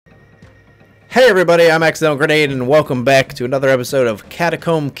Hey everybody, I'm Accidental Grenade and welcome back to another episode of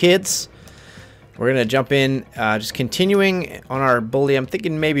Catacomb Kids. We're going to jump in, just continuing on our bully. I'm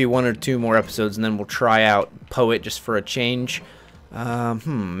thinking maybe one or two more episodes and then we'll try out Poet just for a change.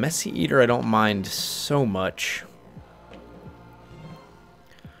 Messy Eater I don't mind so much.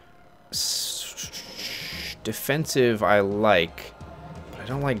 Defensive I like, but I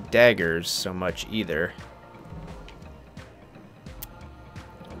don't like daggers so much either.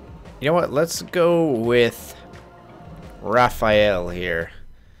 You know what? Let's go with Raphael here.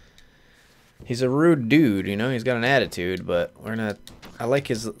 He's a rude dude, you know. He's got an attitude, but we're gonna. I like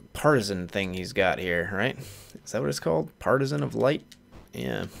his partisan thing he's got here, right? Is that what it's called? Partisan of light?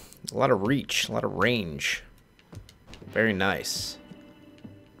 Yeah. A lot of reach, a lot of range. Very nice.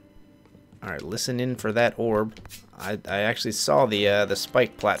 All right, listen in for that orb. I actually saw the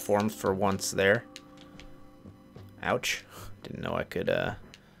spike platforms for once there. Ouch! Didn't know I could.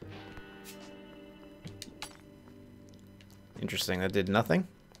 Interesting, that did nothing.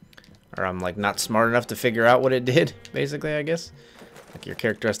 Or I'm like not smart enough to figure out what it did, basically, I guess. Like your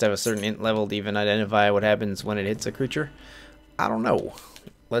character has to have a certain int level to even identify what happens when it hits a creature. I don't know.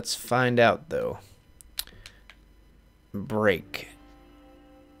 Let's find out though. Break.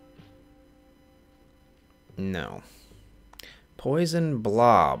 No. Poison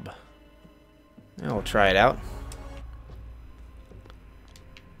blob. I'll try it out.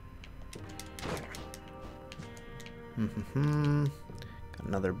 Got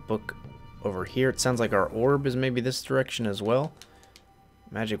another book over here. It sounds like our orb is maybe this direction as well.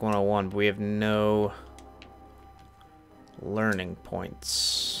 Magic 101, but we have no learning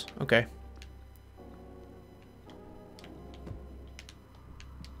points. Okay.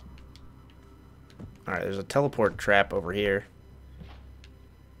 Alright, there's a teleport trap over here.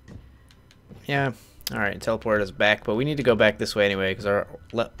 Yeah, alright, teleport us back, but we need to go back this way anyway, because our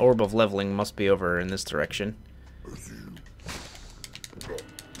orb of leveling must be over in this direction.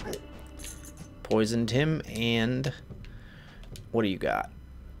 Poisoned him, and what do you got?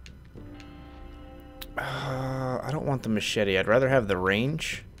 I don't want the machete. I'd rather have the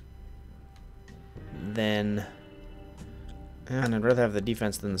range than, and I'd rather have the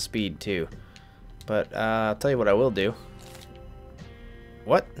defense than the speed too. But I'll tell you what I will do.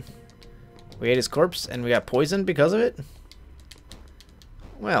 What? We ate his corpse and we got poisoned because of it?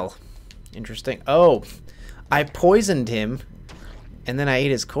 Well, interesting. Oh, I poisoned him and then I ate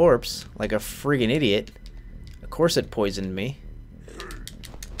his corpse like a friggin' idiot. Of course it poisoned me.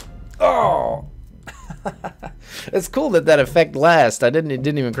 Oh! It's cool that that effect lasts. It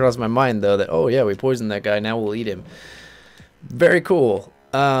didn't even cross my mind though that, oh yeah, we poisoned that guy, now we'll eat him. Very cool.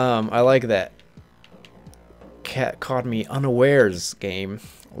 I like that. Cat caught me unawares game.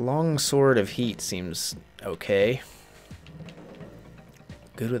 Long Sword of Heat seems okay.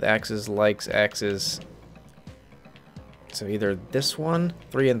 Good with axes, likes axes. So either this one,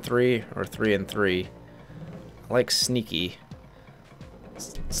 3 and 3, or 3 and 3. I like sneaky.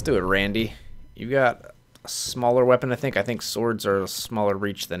 Let's do it, Randy. You got a smaller weapon, I think. I think swords are a smaller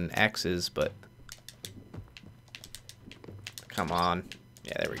reach than axes, but come on.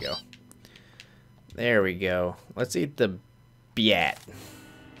 Yeah, there we go. There we go. Let's eat the biat.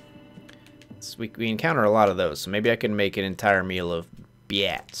 So we encounter a lot of those, so maybe I can make an entire meal of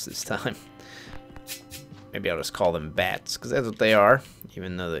biats this time. Maybe I'll just call them bats, because that's what they are,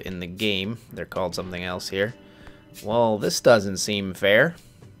 even though in the game they're called something else here. Well, this doesn't seem fair.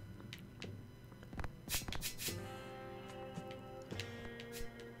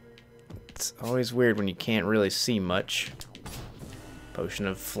 It's always weird when you can't really see much. Potion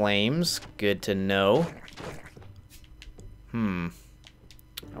of Flames, good to know. I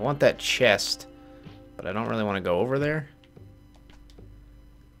want that chest, but I don't really want to go over there.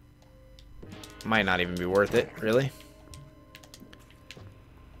 Might not even be worth it, really.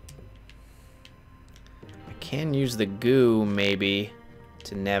 I can use the goo, maybe,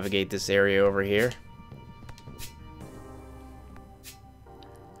 to navigate this area over here.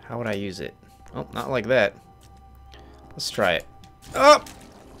 How would I use it? Oh, not like that. Let's try it. Oh!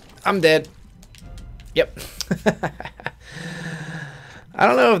 I'm dead. Yep. I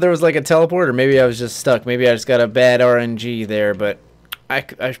don't know if there was like a teleport or maybe I was just stuck. Maybe I just got a bad RNG there, but I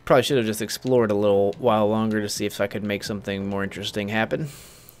probably should have just explored a little while longer to see if I could make something more interesting happen.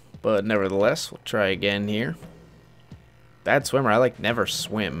 But nevertheless, we'll try again here. Bad swimmer. I like never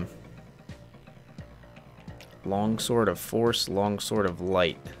swim. Long Sword of Force, Long Sword of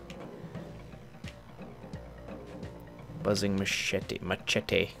Light. Buzzing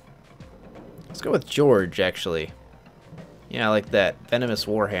machete. Let's go with George, actually. Yeah, I like that. Venomous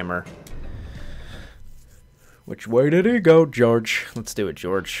Warhammer. Which way did he go, George? Let's do it,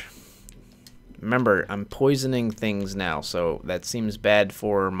 George. Remember, I'm poisoning things now, so that seems bad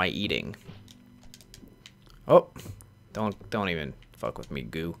for my eating. Oh, don't even fuck with me,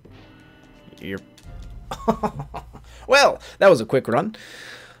 goo. You're well, that was a quick run.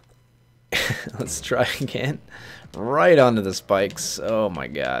 Let's try again. Right onto the spikes. Oh my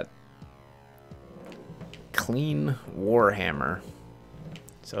god. Clean Warhammer.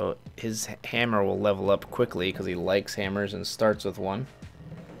 So his hammer will level up quickly because he likes hammers and starts with one.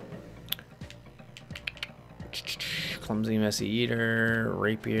 Clumsy Messy Eater,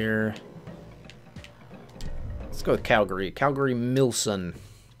 Rapier. Let's go with Calgary. Calgary Milson.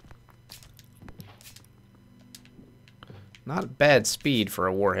 Not bad speed for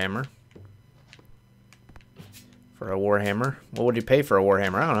a Warhammer. For a Warhammer. What would you pay for a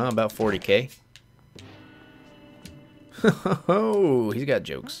Warhammer? I don't know, about 40k. Oh, he's got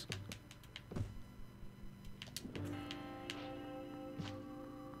jokes.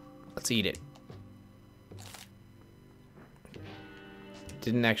 Let's eat it.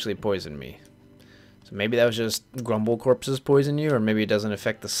 Didn't actually poison me. So maybe that was just Grumble Corpses poison you, or maybe it doesn't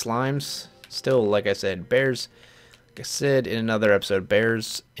affect the slimes. Still, like I said, bears, like I said in another episode,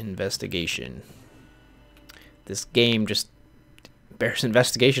 bears investigation. This game just bears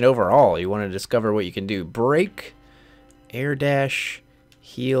investigation overall. You want to discover what you can do. Break, air dash,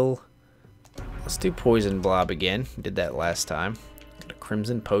 heal. Let's do poison blob again. Did that last time. Got a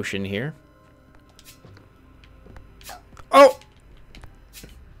crimson potion here. Oh!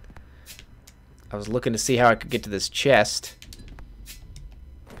 I was looking to see how I could get to this chest.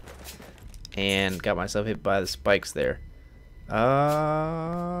 And got myself hit by the spikes there.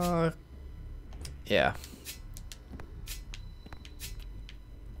 Yeah.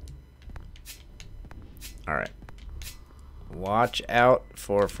 Alright. Watch out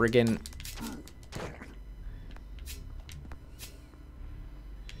for friggin...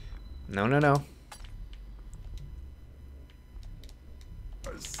 No, no, no.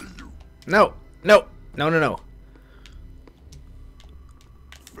 I see you. No, no, no, no, no.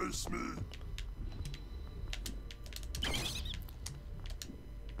 Face me.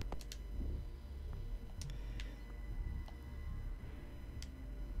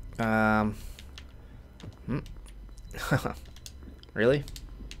 Really?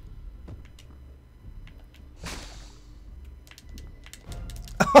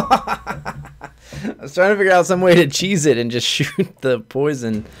 I was trying to figure out some way to cheese it and just shoot the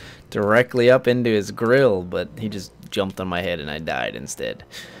poison directly up into his grill, but he just jumped on my head and I died instead.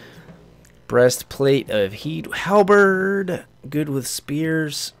 Breastplate of heat. Halberd. Good with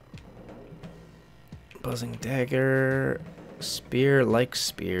spears. Buzzing dagger. Spear like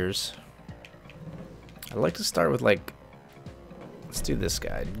spears. I'd like to start with, like, let's do this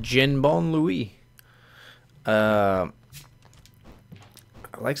guy. Jin Bon Louis. I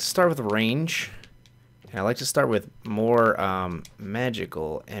like to start with range. And I like to start with more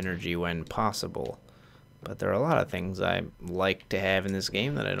magical energy when possible. But there are a lot of things I like to have in this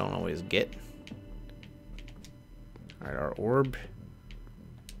game that I don't always get. Alright, our orb.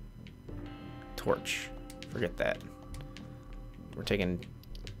 Torch. Forget that. We're taking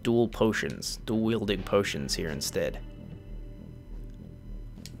dual potions. Dual wielding potions here instead.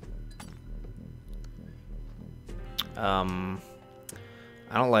 I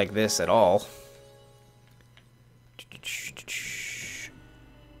don't like this at all.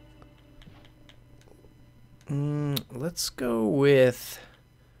 Let's go with...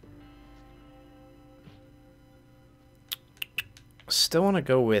 Still want to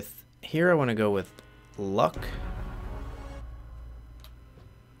go with... Here I want to go with luck.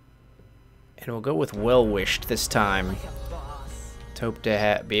 And we'll go with well-wished this time. To hope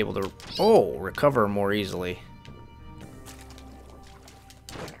to be able to... Oh! Recover more easily.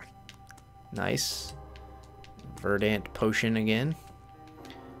 Nice. Verdant potion again.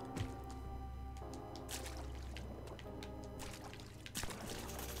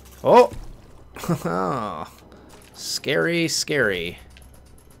 Oh! Scary, scary.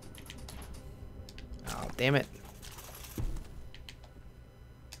 Oh, damn it.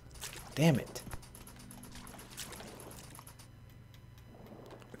 Damn it.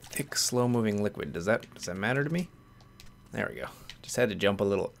 Thick, slow-moving liquid. Does that matter to me? There we go. Just had to jump a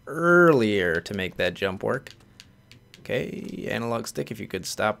little earlier to make that jump work. Okay, analog stick, if you could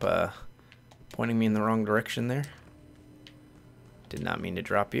stop pointing me in the wrong direction there. Did not mean to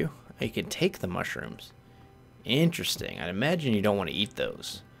drop you. You can take the mushrooms. Interesting. I'd imagine you don't want to eat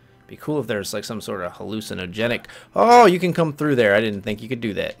those. Be cool if there's like some sort of hallucinogenic... Oh, you can come through there. I didn't think you could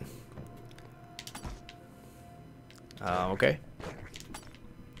do that. Okay.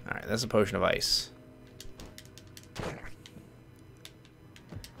 Alright, that's a potion of ice.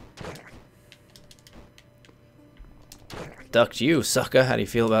 ducked you, sucker. How do you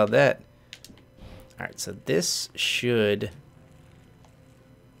feel about that? Alright, so this should,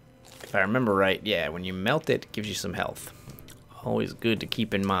 if I remember right, yeah, when you melt it, it gives you some health. Always good to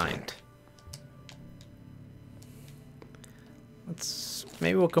keep in mind.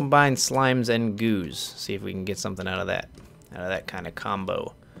 Maybe we'll combine slimes and goos. See if we can get something out of that. Out of that kind of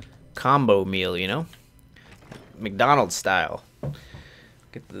combo. Combo meal, you know? McDonald's style.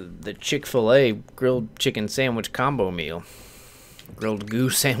 Get the Chick-fil-A grilled chicken sandwich combo meal. Grilled goo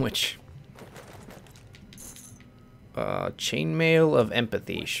sandwich. Chainmail of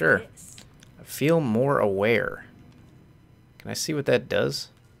empathy. Sure. I feel more aware. Can I see what that does?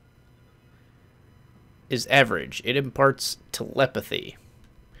 Is average. It imparts telepathy.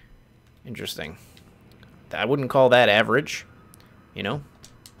 Interesting. I wouldn't call that average, you know?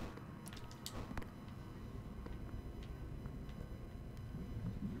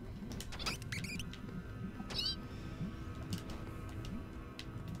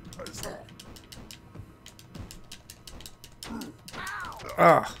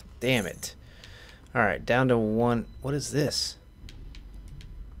 Oh, damn it. Alright, down to one. What is this?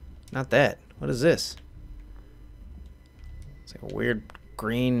 Not that. What is this? It's like a weird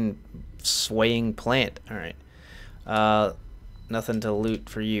green swaying plant. Alright. Nothing to loot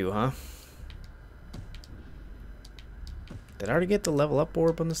for you, huh? Did I already get the level up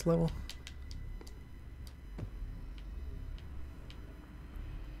orb on this level?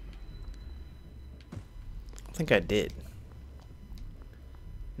 I think I did.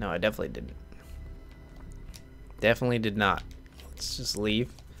 No, I definitely didn't. Definitely did not. Let's just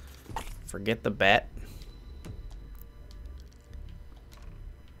leave. Forget the bat.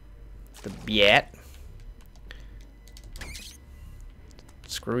 The bat.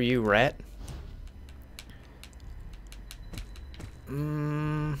 Screw you, rat.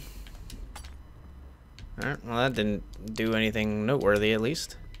 Alright, well that didn't do anything noteworthy at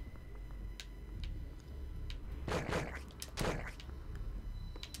least.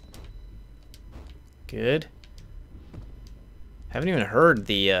 Good. Haven't even heard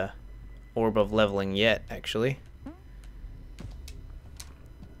the orb of leveling yet, actually.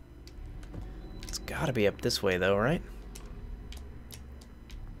 It's gotta be up this way though, right?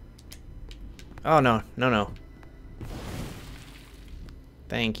 Oh no, no, no.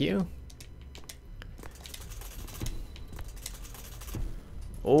 Thank you.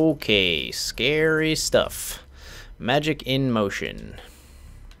 Okay, scary stuff. Magic in motion.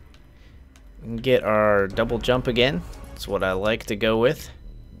 We can get our double jump again. That's what I like to go with.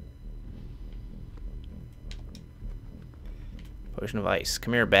 Potion of ice.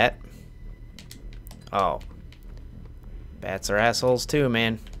 Come here, bat. Oh. Bats are assholes too,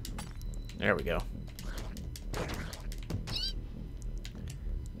 man. There we go.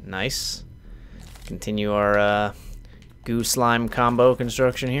 Nice. Continue our goo slime combo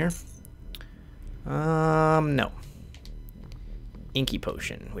construction here. No. Inky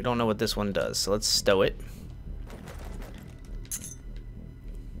potion. We don't know what this one does, so let's stow it.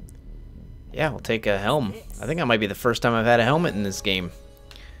 Yeah, we'll take a helm. I think that might be the first time I've had a helmet in this game.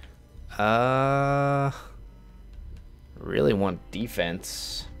 Really want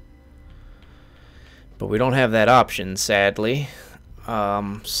defense. But we don't have that option, sadly.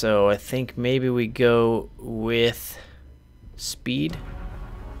 So I think maybe we go with speed.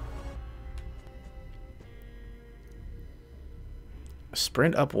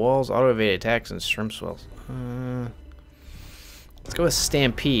 Sprint up walls, auto evade attacks, and shrimp swells. Let's go with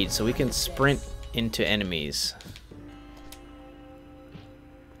stampede so we can sprint into enemies.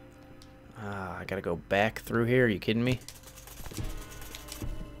 I gotta go back through here. Are you kidding me?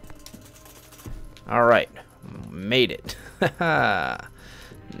 Alright. Made it. I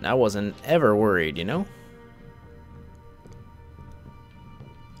wasn't ever worried, you know?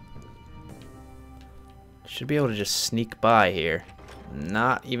 Should be able to just sneak by here.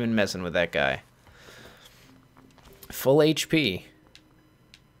 Not even messing with that guy. Full HP.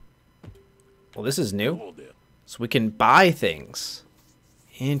 Well, this is new. So we can buy things.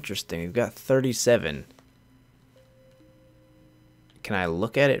 Interesting. We've got 37. Can I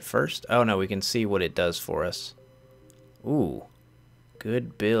look at it first? Oh, no. We can see what it does for us. Ooh.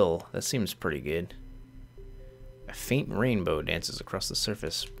 Good bill. That seems pretty good. A faint rainbow dances across the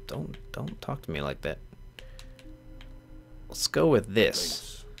surface. Don't talk to me like that. Let's go with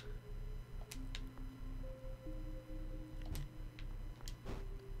this.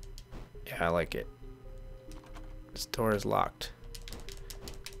 Yeah, I like it. This door is locked.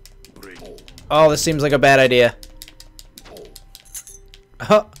 Oh, this seems like a bad idea.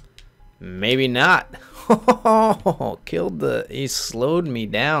 Oh, maybe not. Killed the... He slowed me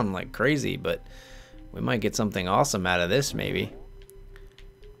down like crazy, but We might get something awesome out of this, maybe.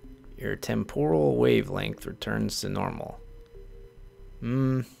 Your temporal wavelength returns to normal.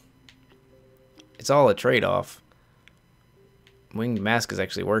 It's all a trade-off. Winged Mask is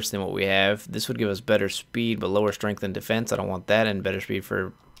actually worse than what we have. This would give us better speed, but lower strength and defense. I don't want that, and better speed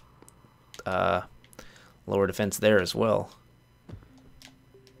for lower defense there as well.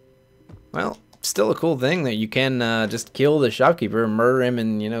 Well, still a cool thing that you can just kill the shopkeeper, murder him,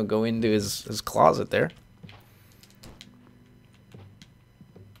 and, you know, go into his closet there.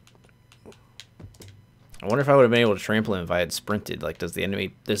 I wonder if I would have been able to trample him if I had sprinted. Like, does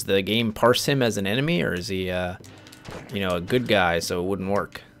the game parse him as an enemy, or is he, you know, a good guy, so it wouldn't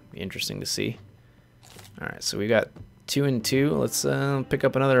work? Be interesting to see. All right, so we got 2 and 2. Let's pick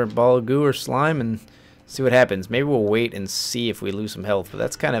up another ball of goo or slime and see what happens. Maybe we'll wait and see if we lose some health, but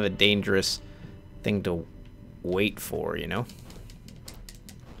that's kind of a dangerous thing to wait for, you know?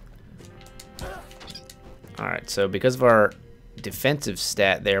 All right, so because of our defensive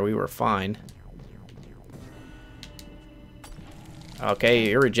stat there, we were fine. Okay,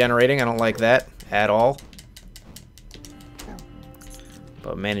 you're regenerating. I don't like that at all.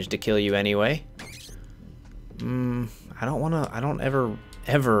 But managed to kill you anyway. I don't ever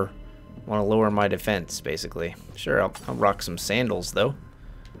want to lower my defense, basically. Sure, I'll rock some sandals, though.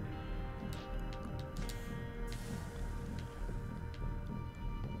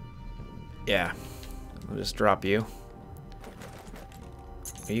 Yeah, I'll just drop you.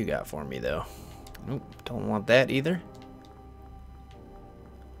 What you got for me, though? Nope, don't want that either.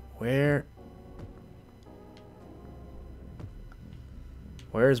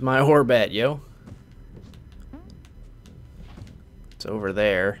 Where's my orb at, yo? It's over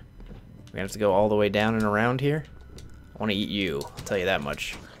there. We're gonna have to go all the way down and around here. I want to eat you, I'll tell you that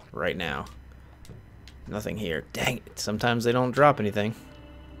much right now. Nothing here. Dang it, sometimes they don't drop anything.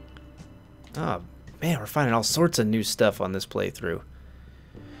 Oh man, we're finding all sorts of new stuff on this playthrough.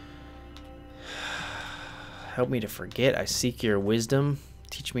 Help me to forget. I seek your wisdom.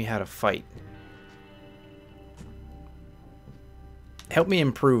 Teach me how to fight. Help me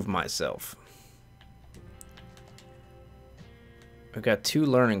improve myself. I've got 2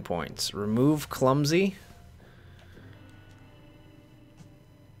 learning points. Remove clumsy.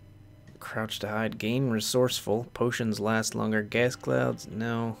 Crouch to hide. Gain resourceful. Potions last longer. Gas clouds.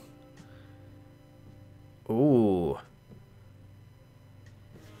 No. Ooh.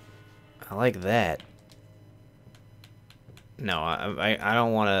 I like that. No, I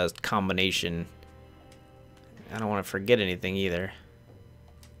don't want a combination. I don't want to forget anything either.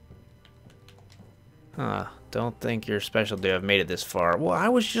 Huh. Don't think you're special to have made it this far. Well, I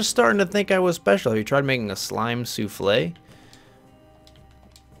was just starting to think I was special. Have you tried making a slime souffle?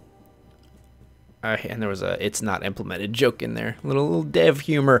 And there was a "it's not implemented" joke in there. Little dev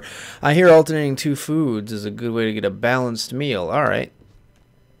humor. I hear alternating 2 foods is a good way to get a balanced meal. Alright.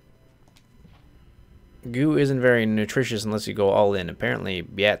 Goo isn't very nutritious unless you go all in. Apparently,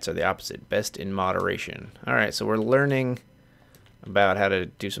 biats are the opposite. Best in moderation. Alright, so we're learning about how to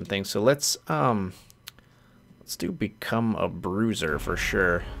do some things. So let's do become a bruiser for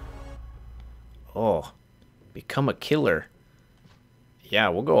sure. Oh, become a killer. Yeah,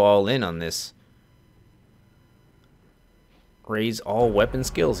 we'll go all in on this. Raise all weapon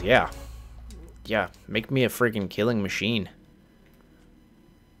skills. Yeah. Yeah, make me a freaking killing machine.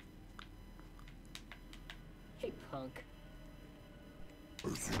 Hey, punk.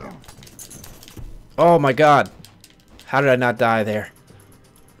 Oh my god. How did I not die there?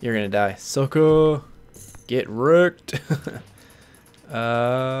 You're gonna die. Sucker. Get wrecked.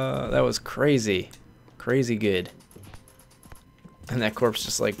 That was crazy. Crazy good. And that corpse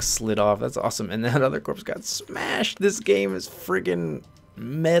just like slid off. That's awesome. And that other corpse got smashed. This game is friggin'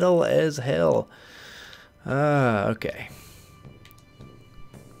 metal as hell. Okay.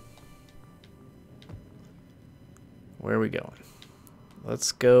 Where are we going?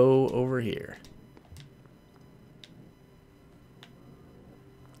 Let's go over here.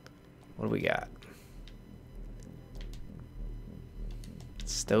 What do we got?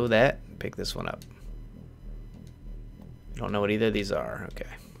 Stow that. Pick this one up. Don't know what either of these are. Okay.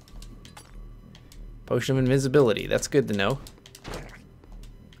 Potion of invisibility. That's good to know.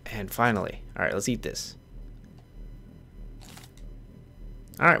 And finally. Alright, let's eat this.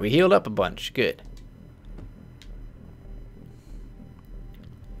 Alright, we healed up a bunch. Good.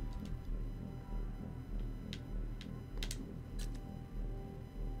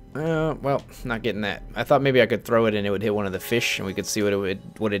 Well, not getting that. I thought maybe I could throw it and it would hit one of the fish and we could see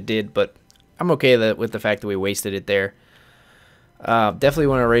what it did, but I'm okay with the fact that we wasted it there. Definitely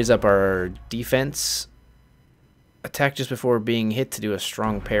want to raise up our defense. Attack just before being hit to do a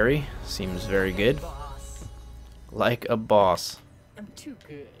strong parry. Seems very good. Like a boss. I'm too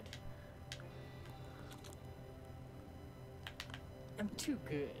good. I'm too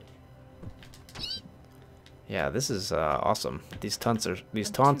good. Yeah, this is awesome. These taunts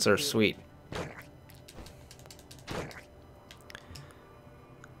are sweet.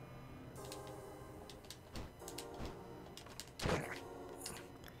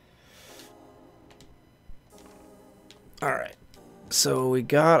 Alright, so we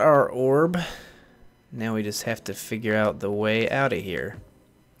got our orb. Now we just have to figure out the way out of here.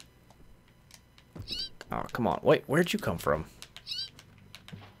 Oh, come on. Wait, where'd you come from?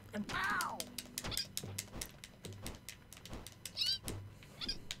 Ow!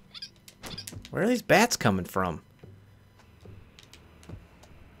 Where are these bats coming from?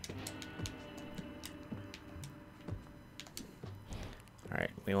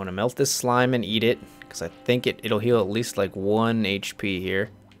 Alright, we want to melt this slime and eat it. Because I think it'll heal at least like 1 HP here.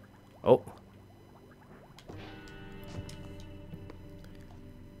 Oh.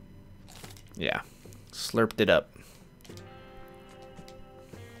 Yeah. Slurped it up.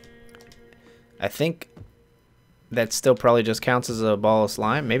 I think that still probably just counts as a ball of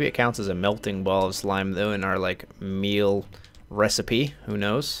slime. Maybe it counts as a melting ball of slime though in our like meal recipe. Who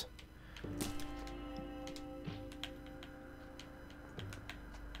knows?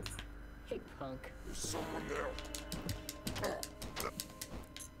 Hey, punk. There's someone there.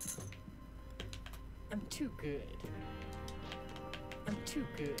 I'm too good. I'm too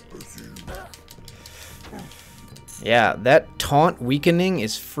good. Yeah, that taunt weakening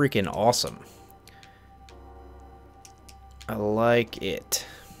is freaking awesome. I like it.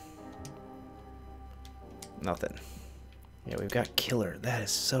 Nothing. Yeah, we've got killer. That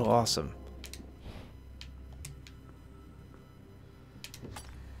is so awesome.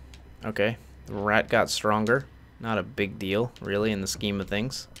 Okay, the rat got stronger. Not a big deal, really, in the scheme of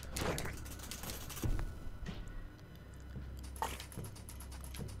things.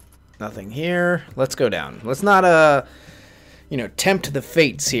 Nothing here. Let's go down. Let's not, you know, tempt the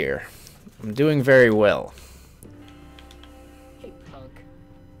fates here. I'm doing very well. Hey, punk.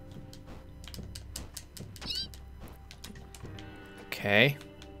 Okay.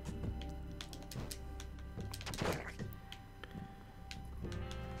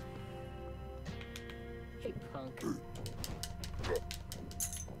 Hey, punk.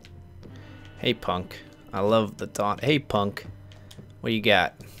 Hey, punk. I love the taunt. Hey, punk. What you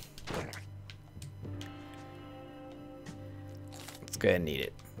got? Let's go ahead and eat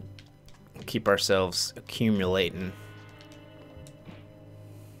it. Keep ourselves accumulating.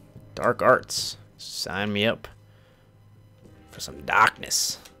 Dark arts. Sign me up for some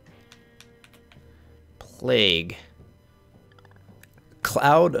darkness. Plague.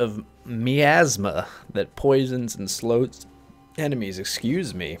 Cloud of miasma that poisons and slows enemies.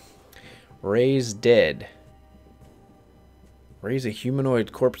 Excuse me. Raise dead. Raise a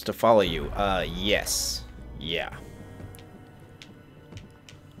humanoid corpse to follow you. Yes. Yeah.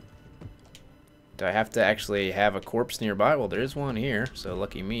 Do I have to actually have a corpse nearby? Well, there is one here, so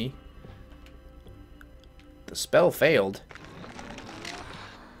lucky me. The spell failed.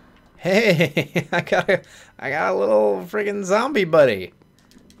 Hey, I got a little friggin' zombie buddy.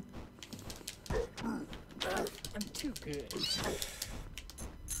 I'm too good.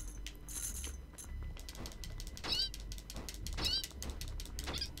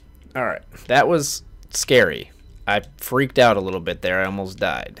 Alright, that was scary. I freaked out a little bit there. I almost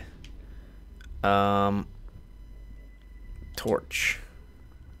died. Torch.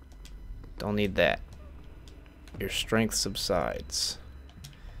 Don't need that. Your strength subsides.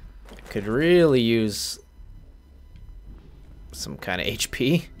 Could really use some kind of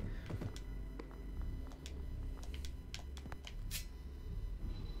HP.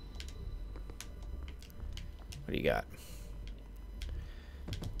 What do you got?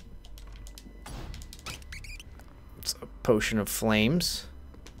 It's a potion of flames.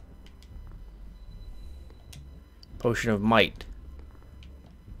 Potion of might.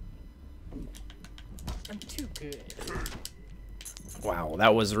 I'm too good. Wow,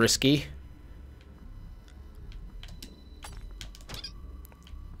 that was risky.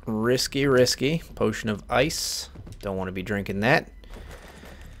 Risky, risky. Potion of ice. Don't want to be drinking that.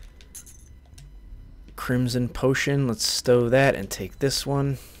 Crimson potion. Let's stow that and take this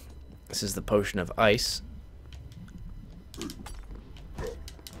one. This is the potion of ice.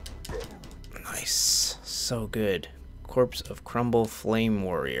 Nice. So good. Corpse of Crumble Flame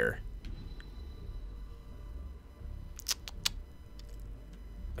Warrior.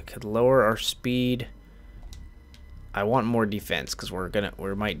 I could lower our speed. I want more defense because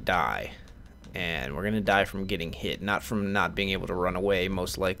we might die. And we're gonna die from getting hit, not from not being able to run away,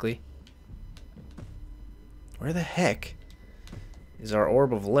 most likely. Where the heck is our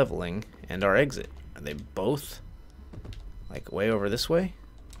orb of leveling and our exit? Are they both like way over this way?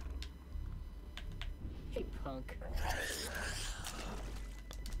 Hey, punk.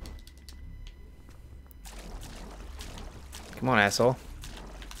 Come on, asshole.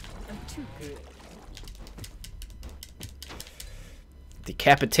 I'm too good.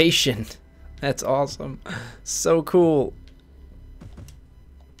 Decapitation. That's awesome. So cool.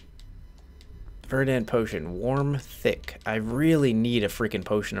 Verdant potion. Warm, thick. I really need a freaking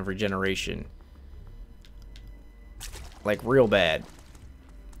potion of regeneration. Like, real bad.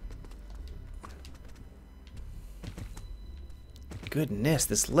 Goodness,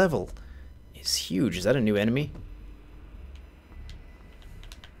 this level is huge. Is that a new enemy?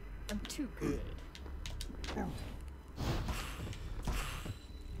 I'm too good.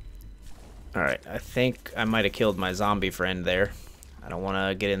 Alright, I think I might have killed my zombie friend there. I don't want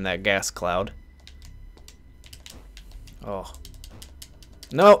to get in that gas cloud. Oh.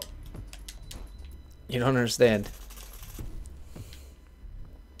 No! You don't understand.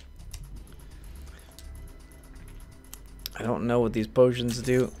 I don't know what these potions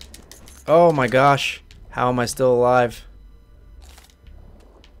do. Oh my gosh. How am I still alive?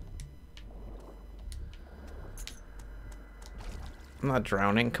 I'm not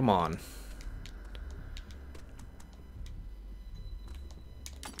drowning. Come on.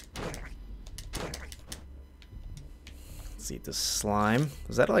 Let's eat this slime.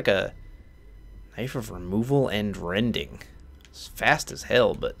 Was that like a knife of removal and rending? It's fast as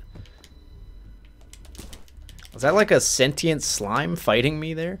hell, but... Was that like a sentient slime fighting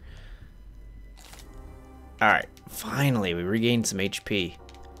me there? Alright, finally we regained some HP.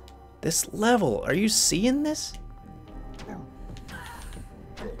 This level, are you seeing this?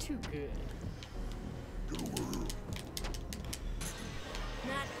 I'm too good.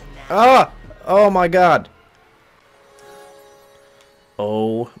 Ah! Oh my god.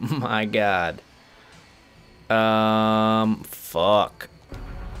 Oh my god. Fuck. I'm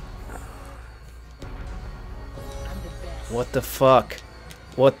the best. What the fuck?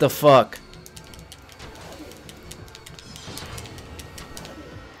 What the fuck?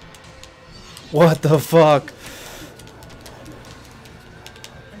 What the fuck?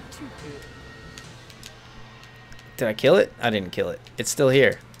 I'm too good. Did I kill it? I didn't kill it. It's still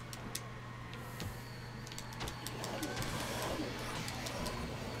here.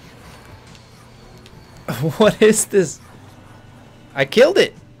 What is this? I killed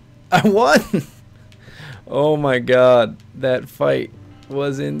it. I won. Oh my god. That fight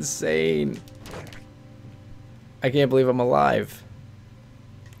was insane. I can't believe I'm alive.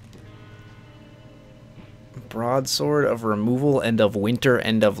 Broadsword of removal and of winter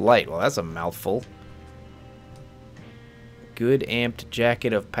and of light. Well, that's a mouthful. Good amped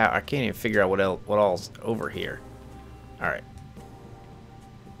jacket of power. I can't even figure out what all's over here. Alright.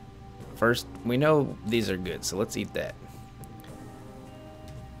 First, we know these are good, so let's eat that.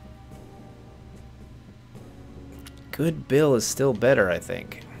 Good bill is still better, I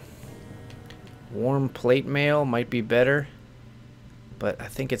think. Warm plate mail might be better, but I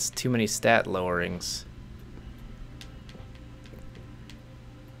think it's too many stat lowerings.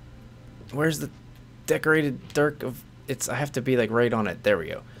 Where's the decorated dirk of... I have to be like right on it. There we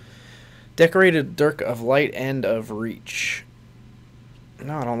go. Decorated dirk of light and of reach.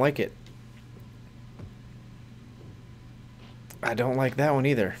 No, I don't like it. I don't like that one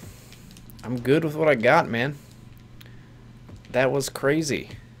either. I'm good with what I got, man. That was crazy.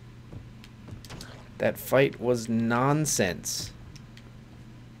 That fight was nonsense.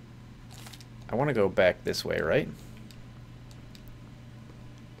 I want to go back this way, right?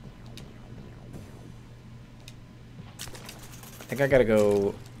 I think I gotta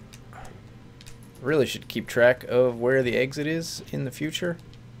go... Really should keep track of where the exit is in the future.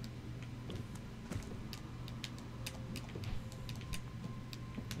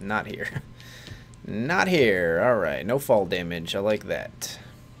 Not here. Not here. Alright, no fall damage. I like that.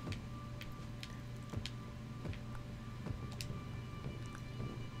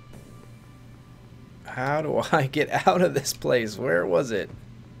 How do I get out of this place? Where was it?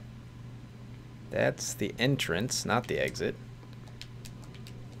 That's the entrance, not the exit.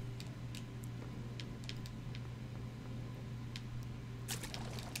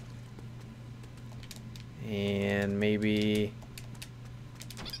 And maybe...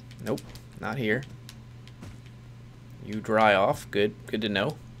 Nope, not here. You dry off. Good. Good to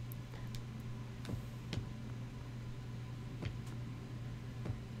know.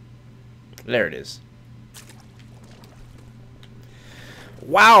 There it is.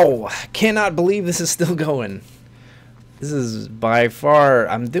 Wow! Cannot believe this is still going. This is by far,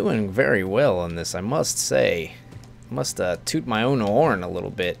 I'm doing very well on this, I must say. I must toot my own horn a little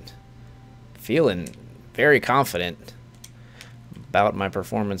bit. Feeling very confident about my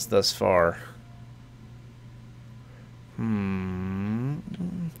performance thus far.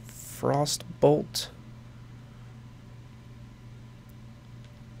 Frostbolt.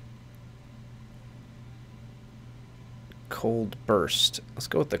 Cold burst. Let's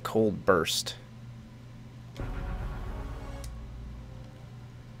go with the cold burst.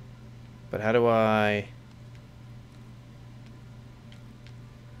 But how do I...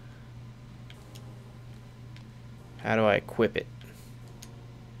 How do I equip it?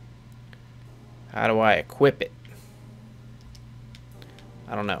 How do I equip it?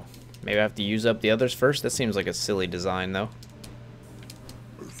 I don't know. Maybe I have to use up the others first? That seems like a silly design, though.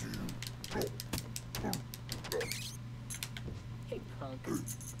 Hey, punk.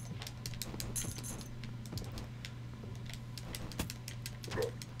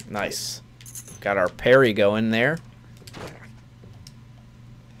 Nice. Got our parry going there.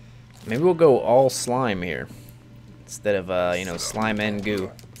 Maybe we'll go all slime here. Instead of, you know, slime and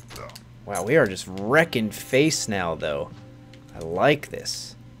goo. Wow, we are just wrecking face now, though. I like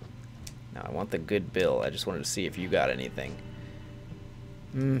this. Now, I want the good bill. I just wanted to see if you got anything.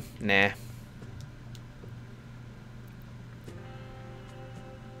 Nah.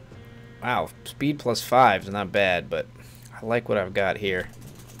 Wow, speed +5 is not bad, but I like what I've got here.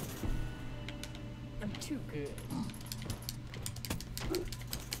 I'm too good.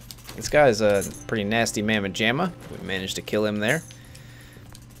 This guy's a pretty nasty mamma jamma. We managed to kill him there.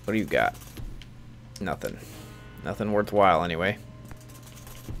 What do you got? Nothing. Nothing worthwhile anyway.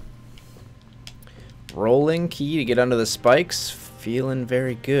 Rolling key to get under the spikes. Feeling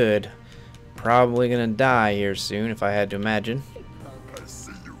very good. Probably gonna die here soon if I had to imagine. I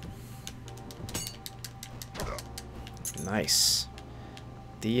see you. Nice.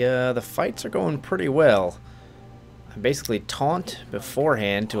 The fights are going pretty well. I basically taunt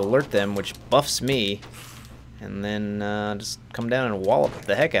beforehand to alert them, which buffs me, and then just come down and wallop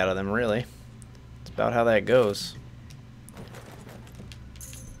the heck out of them, really. That's about how that goes.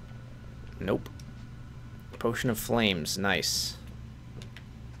 Nope. Potion of Flames, nice.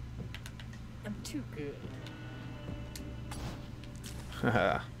 I'm too good.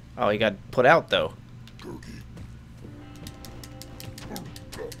 Oh, he got put out, though.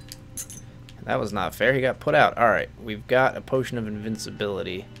 That was not fair. He got put out. Alright, we've got a potion of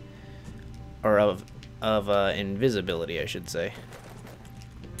invincibility. Or of invisibility, I should say.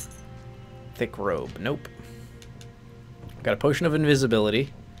 Thick robe. Nope. Got a potion of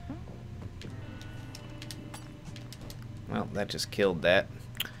invisibility. Well, that just killed that.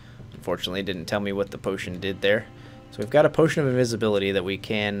 Unfortunately, it didn't tell me what the potion did there. So we've got a potion of invisibility that we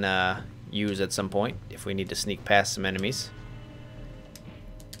can use at some point if we need to sneak past some enemies.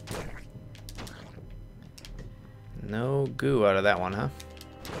 No goo out of that one, huh?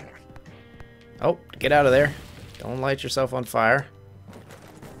 Oh, get out of there. Don't light yourself on fire.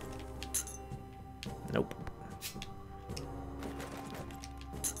 Nope.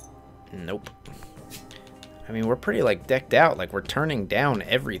 Nope. I mean, we're pretty, like, decked out. Like, we're turning down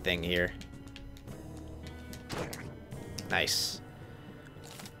everything here. Nice.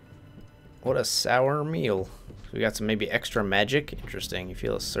 What a sour meal. So we got some maybe extra magic. Interesting. You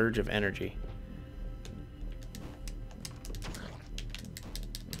feel a surge of energy.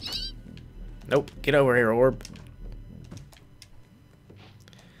 Nope. Get over here, orb.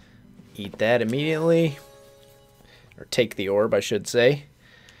 Eat that immediately. Or take the orb, I should say.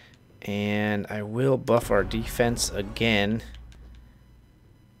 And I will buff our defense again.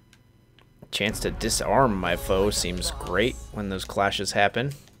 Chance to disarm my foe seems great when those clashes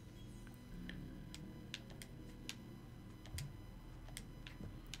happen.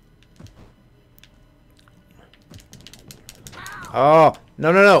 Oh,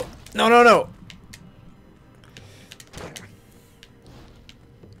 no, no, no. No, no, no.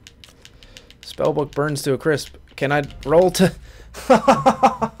 Spellbook burns to a crisp. Can I roll to...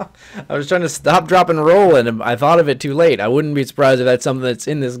 I was trying to stop, drop, and roll, and I thought of it too late. I wouldn't be surprised if that's something that's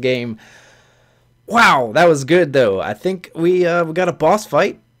in this game. Wow, that was good, though. I think we got a boss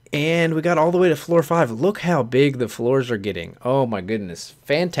fight, and we got all the way to floor 5. Look how big the floors are getting. Oh, my goodness.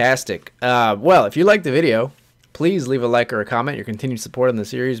 Fantastic. Well, if you liked the video, please leave a like or a comment. Your continued support on the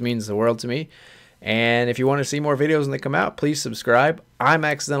series means the world to me. And if you want to see more videos when they come out, please subscribe. I'm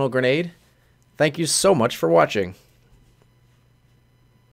Accidental Grenade. Thank you so much for watching.